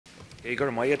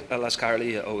Éireann Maiad,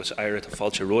 Lascarly, Agus Ira to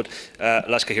Fulcher Road.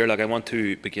 Laska here, I want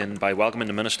to begin by welcoming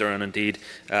the Minister and indeed,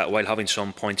 while having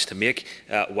some points to make,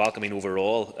 welcoming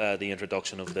overall the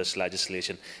introduction of this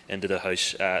legislation into the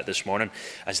House this morning.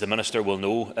 As the Minister will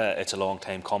know, it's a long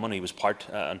time coming. He was part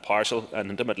and parcel and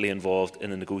intimately involved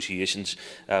in the negotiations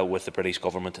with the British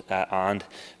Government and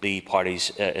the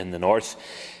parties in the North.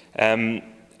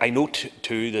 I note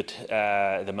too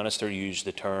that the Minister used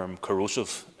the term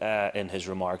corrosive in his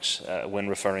remarks when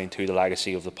referring to the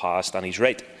legacy of the past, and he's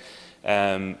right.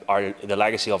 The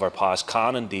legacy of our past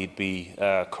can indeed be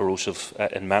corrosive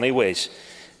in many ways.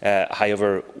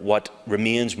 However, what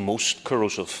remains most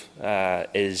corrosive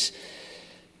is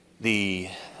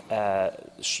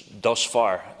thus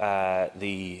far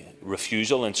the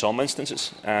refusal in some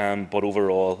instances, but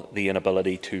overall the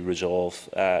inability to resolve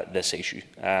this issue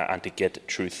and to get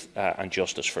truth and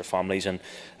justice for families. And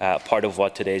part of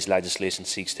what today's legislation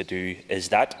seeks to do is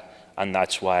that, and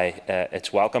that's why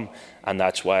it's welcome, and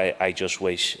that's why I just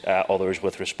wish others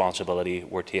with responsibility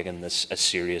were taking this as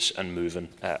serious and moving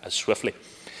as swiftly.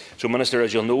 So, Minister,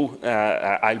 as you'll know,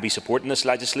 I'll be supporting this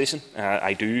legislation.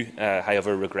 I do,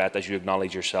 however, regret, as you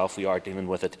acknowledge yourself, we are dealing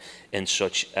with it in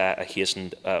such a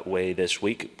hastened way this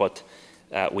week, but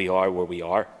we are where we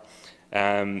are.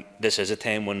 This is a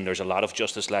time when there's a lot of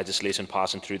justice legislation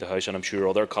passing through the House, and I'm sure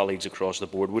other colleagues across the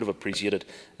board would have appreciated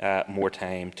more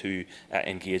time to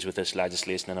engage with this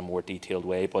legislation in a more detailed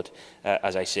way. But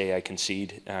as I say, I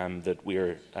concede that we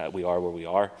are where we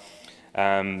are.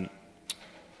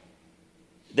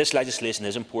 This legislation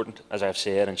is important, as I've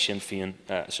said, and Sinn Féin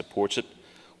supports it.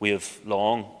 We have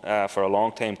for a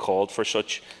long time, called for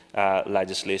such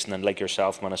legislation, and like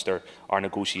yourself, Minister, our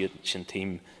negotiating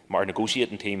team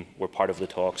were part of the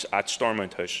talks at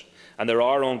Stormont House. And there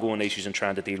are ongoing issues in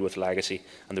trying to deal with legacy,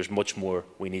 and there's much more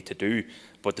we need to do.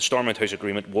 But the Stormont House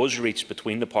agreement was reached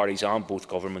between the parties and both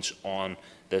governments on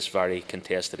this very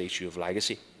contested issue of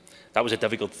legacy. That was a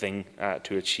difficult thing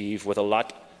to achieve, with a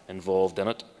lot involved in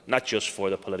it, not just for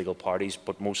the political parties,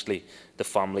 but mostly the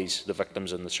families, the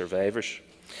victims and the survivors.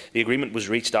 The agreement was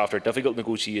reached after difficult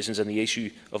negotiations, and the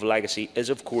issue of legacy is,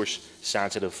 of course,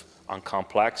 sensitive and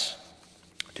complex.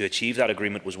 To achieve that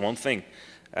agreement was one thing,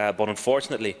 but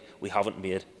unfortunately we haven't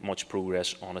made much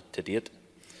progress on it to date.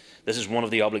 This is one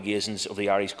of the obligations of the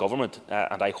Irish Government,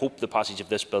 and I hope the passage of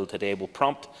this bill today will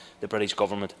prompt the British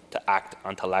Government to act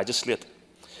and to legislate.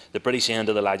 The British end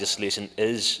of the legislation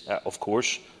is, of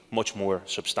course, much more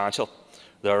substantial.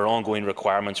 There are ongoing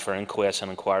requirements for inquests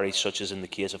and inquiries, such as in the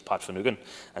case of Pat Finnegan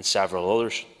and several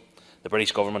others. The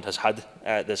British Government has had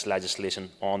this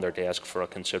legislation on their desk for a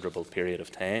considerable period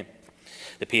of time.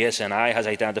 The PSNI has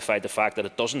identified the fact that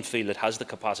it doesn't feel it has the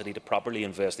capacity to properly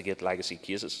investigate legacy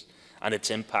cases, and it's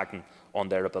impacting on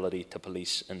their ability to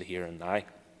police in the here and now.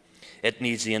 It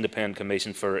needs the Independent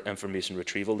Commission for Information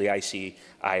Retrieval, the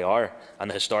ICIR, and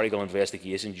the Historical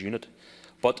Investigations Unit,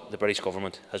 but the British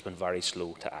Government has been very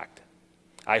slow to act.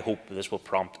 I hope this will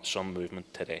prompt some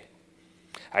movement today.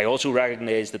 I also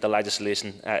recognise that the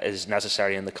legislation is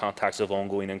necessary in the context of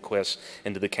ongoing inquests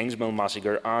into the Kingsmill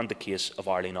massacre and the case of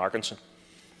Arlene Arkinson.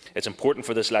 It's important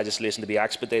for this legislation to be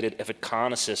expedited if it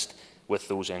can assist with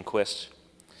those inquests.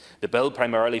 The bill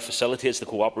primarily facilitates the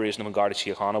cooperation of Garda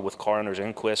Síochána with coroners'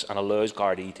 inquests and allows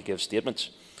Gardaí to give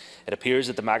statements. It appears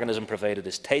that the mechanism provided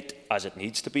is tight, as it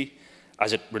needs to be,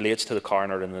 as it relates to the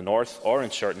coroner in the North, or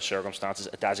in certain circumstances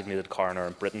a designated coroner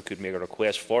in Britain could make a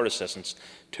request for assistance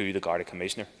to the Garda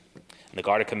Commissioner. And the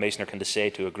Garda Commissioner can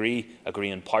decide to agree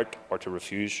in part, or to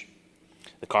refuse.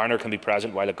 The coroner can be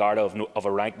present while a Garda of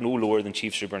a rank no lower than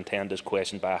Chief Superintendent is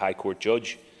questioned by a High Court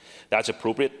judge. That's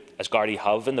appropriate, as Gardaí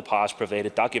have in the past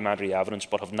provided documentary evidence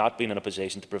but have not been in a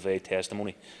position to provide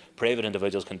testimony. Private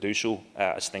individuals can do so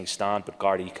as things stand, but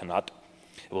Gardaí cannot.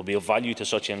 It will be of value to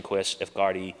such inquests if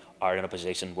Gardaí are in a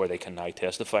position where they can now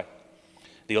testify.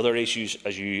 The other issues,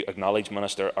 as you acknowledge,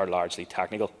 Minister, are largely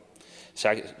technical,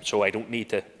 so I don't need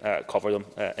to cover them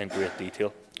in great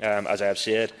detail. As I have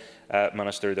said,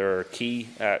 Minister, there are key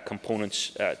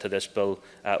components to this bill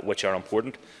which are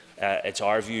important. It's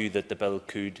our view that the bill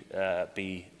could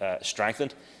be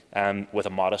strengthened with a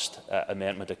modest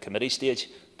amendment at committee stage,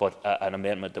 but an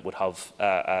amendment that would have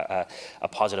a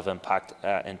positive impact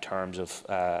in terms of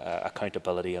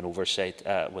accountability and oversight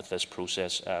with this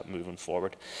process moving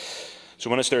forward. So,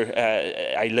 Minister,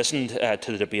 I listened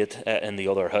to the debate in the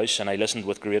other House, and I listened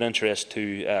with great interest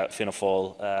to Fianna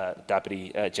Fáil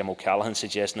Deputy Jim O'Callaghan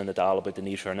suggesting in the Dáil about the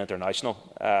need for international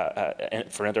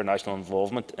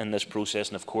involvement in this process.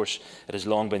 And of course, it has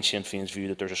long been Sinn Féin's view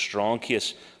that there is a strong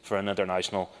case for an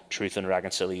international Truth and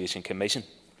Reconciliation Commission.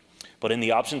 But in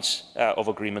the absence of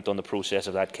agreement on the process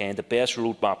of that kind, the best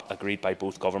roadmap agreed by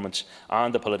both governments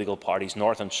and the political parties,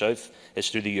 north and south, is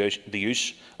through the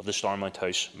use of the Stormont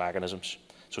House mechanisms.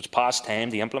 So it's past time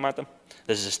to implement them.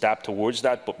 This is a step towards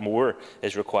that, but more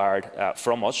is required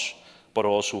from us, but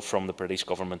also from the British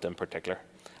government in particular.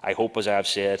 I hope, as I have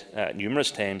said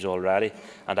numerous times already,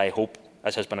 and I hope,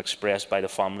 as has been expressed by the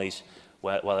families,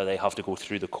 whether they have to go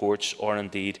through the courts or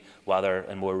indeed whether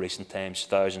in more recent times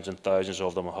thousands and thousands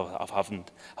of them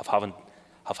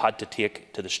have had to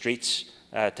take to the streets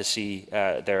to see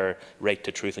their right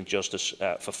to truth and justice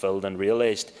fulfilled and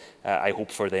realised. I hope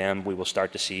for them we will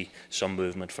start to see some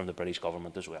movement from the British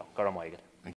government as well.